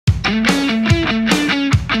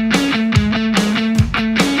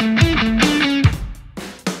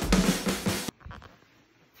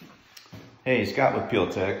Hey, Scott with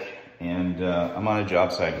Peel-Tek, and I'm on a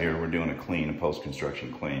job site here. We're doing a clean, a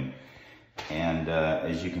post-construction clean. And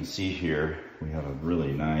as you can see here, we have a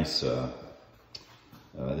really nice,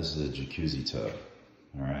 this is a jacuzzi tub,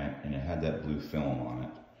 all right? And it had that blue film on it.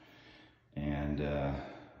 And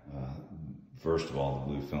first of all,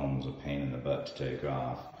 the blue film was a pain in the butt to take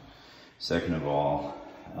off. Second of all,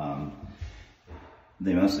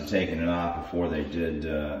 they must have taken it off before they did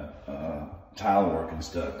tile work and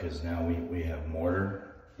stuff, because now we have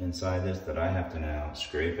mortar inside this that I have to now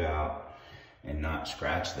scrape out and not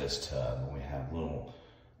scratch this tub. We have little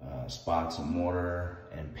spots of mortar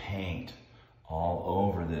and paint all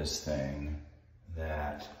over this thing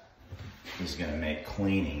that is going to make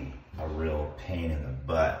cleaning a real pain in the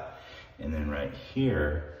butt. And then right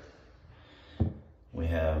here we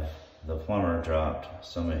have the plumber dropped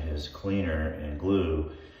some of his cleaner and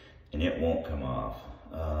glue and it won't come off.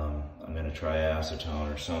 I'm gonna try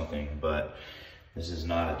acetone or something, but this is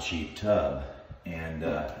not a cheap tub. And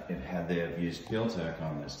had they have used Peel-Tek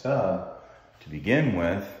on this tub to begin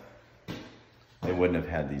with, they wouldn't have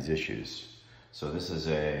had these issues. So this is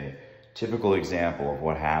a typical example of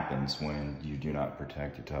what happens when you do not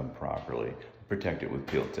protect your tub properly. Protect it with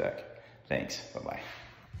Peel-Tek. Thanks, bye-bye.